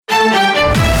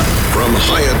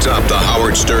atop the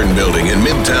Howard Stern building in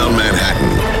Midtown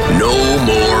Manhattan. No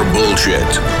more bullshit.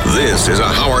 This is a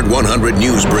Howard 100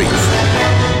 News Brief.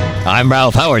 I'm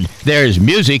Ralph Howard. There's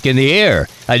music in the air.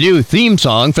 A new theme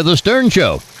song for The Stern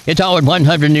Show. It's Howard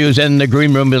 100 News and the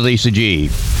Green Room with Lisa G.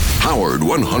 Howard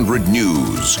 100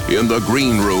 News in the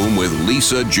Green Room with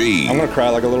Lisa G. I'm going to cry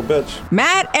like a little bitch.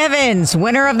 Matt Evans,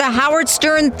 winner of the Howard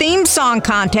Stern theme song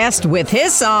contest with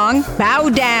his song, Bow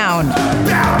Down.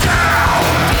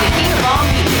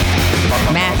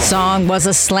 Matt's song was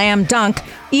a slam dunk.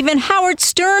 Even Howard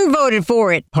Stern voted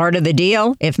for it. Part of the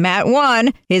deal, if Matt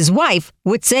won, his wife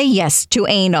would say yes to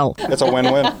anal. It's a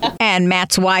win-win. And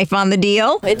Matt's wife on the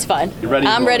deal? It's fun.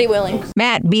 I'm ready, willing.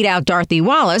 Matt beat out Dorothy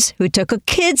Wallace, who took a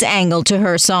kid's angle to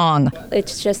her song.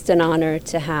 It's just an honor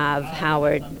to have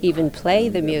Howard even play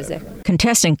the music.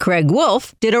 Contestant Craig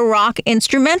Wolf did a rock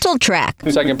instrumental track.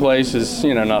 Second place is,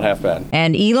 not half bad.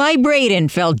 And Eli Braden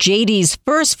felt JD's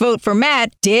first vote for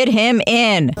Matt did him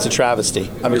in. It's a travesty.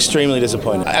 I'm extremely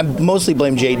disappointed. I mostly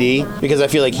blame JD because I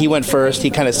feel like he went first. He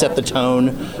kind of set the tone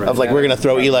of like, we're going to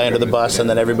throw Eli under the bus, and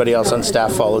then everybody else on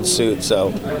staff followed suit.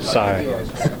 So Sorry.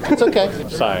 It's okay.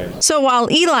 Sorry. So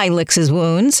while Eli licks his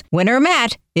wounds, winner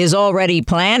Matt is already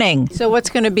planning. So what's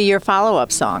going to be your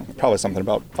follow-up song? Probably something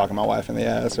about fucking my wife in the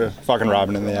ass or fucking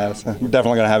Robin in the ass. I'm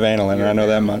definitely going to have anal in her. I know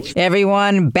that much.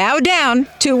 Everyone bow down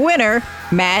to winner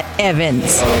Matt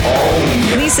Evans.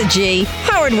 Lisa G,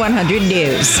 Howard 100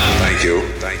 News. Thank you.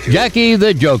 Jackie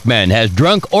the Joke Man has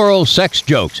drunk oral sex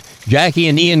jokes. Jackie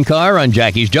and Ian Carr on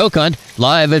Jackie's Joke Hunt,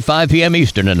 live at 5 p.m.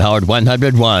 Eastern on Howard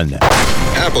 101.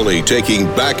 Happily taking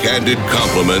backhanded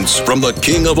compliments from the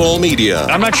king of all media.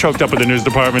 I'm not choked up with the news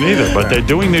department either, but they're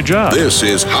doing their job. This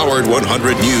is Howard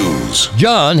 100 News.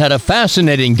 John had a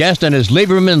fascinating guest on his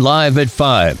Lieberman Live at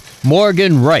 5.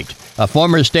 Morgan Wright, a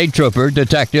former state trooper,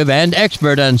 detective, and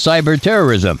expert on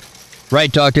cyberterrorism.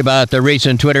 Wright talked about the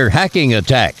recent Twitter hacking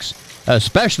attacks.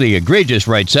 Especially egregious,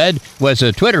 Wright said, was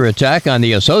a Twitter attack on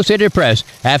the Associated Press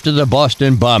after the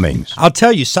Boston bombings. I'll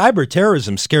tell you,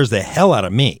 cyberterrorism scares the hell out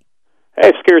of me. Hey,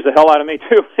 it scares the hell out of me,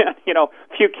 too. A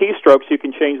few keystrokes, you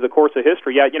can change the course of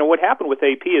history. Yeah, what happened with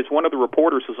AP is one of the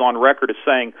reporters was on record as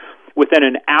saying within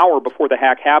an hour before the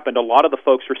hack happened, a lot of the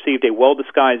folks received a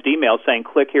well-disguised email saying,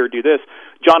 click here, do this.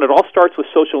 John, it all starts with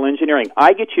social engineering.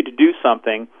 I get you to do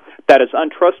something that is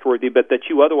untrustworthy, but that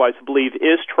you otherwise believe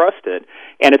is trusted,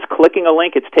 and it's clicking a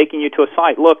link, it's taking you to a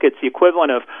site. Look, it's the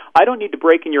equivalent of, I don't need to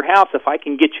break in your house if I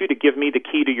can get you to give me the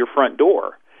key to your front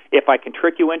door. If I can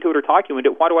trick you into it or talk you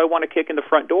into it, why do I want to kick in the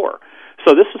front door?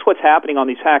 So this is what's happening on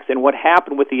these hacks, and what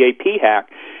happened with the AP hack,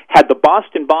 had the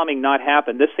Boston bombing not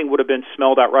happened, this thing would have been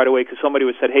smelled out right away because somebody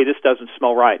would have said, hey, this doesn't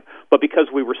smell right. But because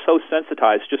we were so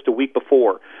sensitized just a week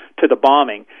before to the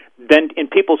bombing, then in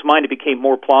people's mind it became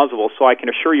more plausible. So I can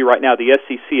assure you right now the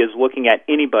SEC is looking at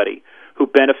anybody who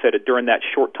benefited during that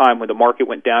short time when the market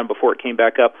went down before it came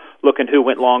back up, looking who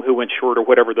went long, who went short, or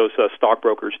whatever those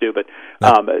stockbrokers do. But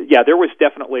there was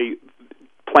definitely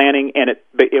planning, and it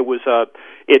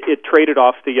traded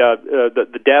off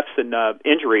the deaths and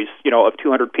injuries, of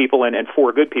 200 people and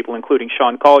 4 good people, including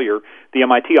Sean Collier, the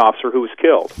MIT officer who was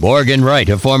killed. Morgan Wright,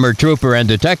 a former trooper and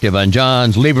detective on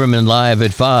John's Lieberman Live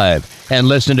at 5. And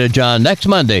listen to John next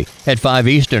Monday at 5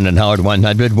 Eastern on Howard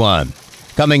 101.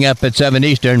 Coming up at 7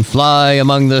 Eastern, Fly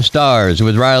Among the Stars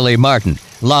with Riley Martin,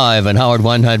 live on Howard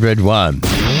 101.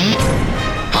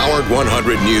 Howard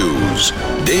 100 News.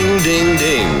 Ding, ding,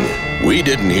 ding. We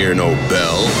didn't hear no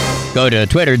bell. Go to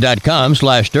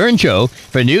twitter.com/Stern Show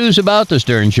for news about The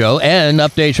Stern Show and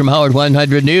updates from Howard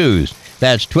 100 News.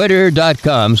 That's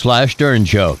twitter.com/Stern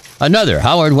Show. Another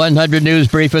Howard 100 News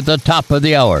brief at the top of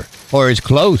the hour, or as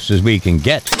close as we can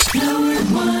get. Howard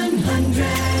 100.